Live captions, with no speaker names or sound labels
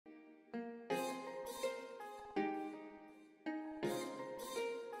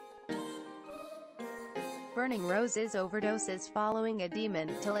Burning roses, overdoses, following a demon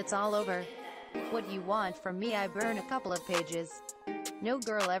till it's all over. What you want from me, I burn a couple of pages. No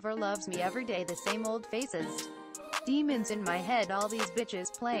girl ever loves me, every day the same old faces. Demons in my head, all these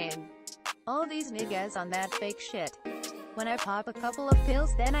bitches playing. All these niggas on that fake shit. When I pop a couple of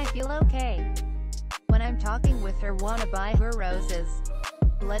pills, then I feel okay. When I'm talking with her, wanna buy her roses.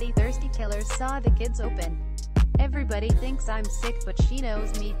 Bloody thirsty killers saw the kids open. Everybody thinks I'm sick, but she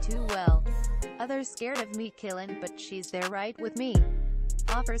knows me too well. Others scared of me killing, but she's there right with me.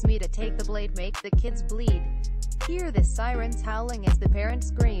 Offers me to take the blade, make the kids bleed. Hear the sirens howling as the parents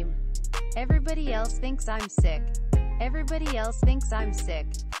scream. Everybody else thinks I'm sick. Everybody else thinks I'm sick.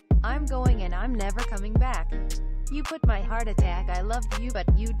 I'm going and I'm never coming back. You put my heart attack, I loved you but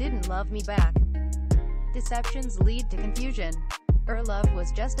you didn't love me back. Deceptions lead to confusion. Her love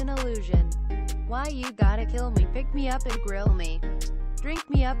was just an illusion. Why you gotta kill me, pick me up and grill me. Drink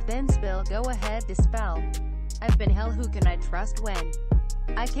me up then spill, go ahead dispel. I've been hell, who can I trust when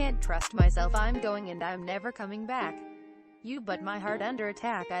I can't trust myself? I'm going and I'm never coming back. You put my heart under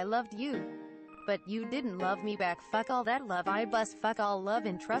attack, I loved you but you didn't love me back. Fuck all that love I bust, fuck all love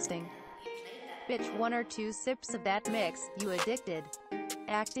and trusting. Bitch, 1 or 2 sips of that mix, you addicted.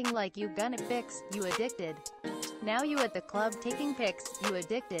 Acting like you gonna fix, you addicted. Now you at the club taking pics, you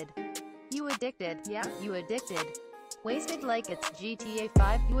addicted. You addicted, yeah, you addicted. Wasted like it's GTA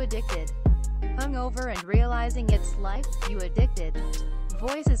 5, you addicted. Hungover and realizing it's life, you addicted.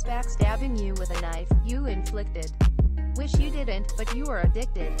 Voices backstabbing you with a knife, you inflicted. Wish you didn't, but you are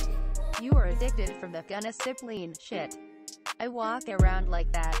addicted. You are addicted from the gonna sip lean shit. I walk around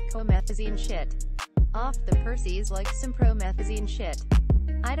like that, comethazine shit. Off the Percy's like some promethazine shit.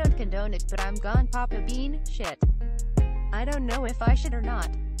 I don't condone it, but I'm gone pop a bean shit. I don't know if I should or not.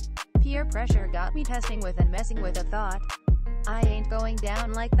 Peer pressure got me testing with and messing with a thought. I ain't going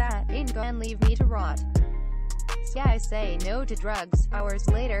down like that, ain't gonna leave me to rot. Yeah, I say no to drugs, hours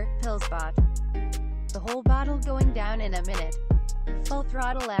later, pills bought. The whole bottle going down in a minute. Full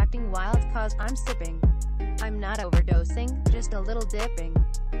throttle acting wild cause I'm sipping. I'm not overdosing, just a little dipping.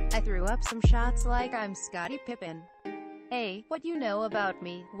 I threw up some shots like I'm Scottie Pippen. Hey, what you know about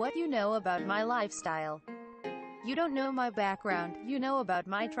me, what you know about my lifestyle? You don't know my background, you know about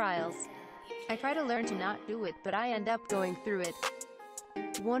my trials. I try to learn to not do it, but I end up going through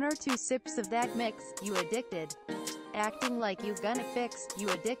it. 1 or 2 sips of that mix, you addicted. Acting like you gonna fix, you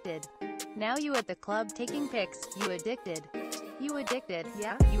addicted. Now you at the club taking pics, you addicted. You addicted,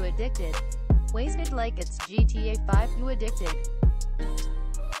 yeah, you addicted. Wasted like it's GTA 5, you addicted.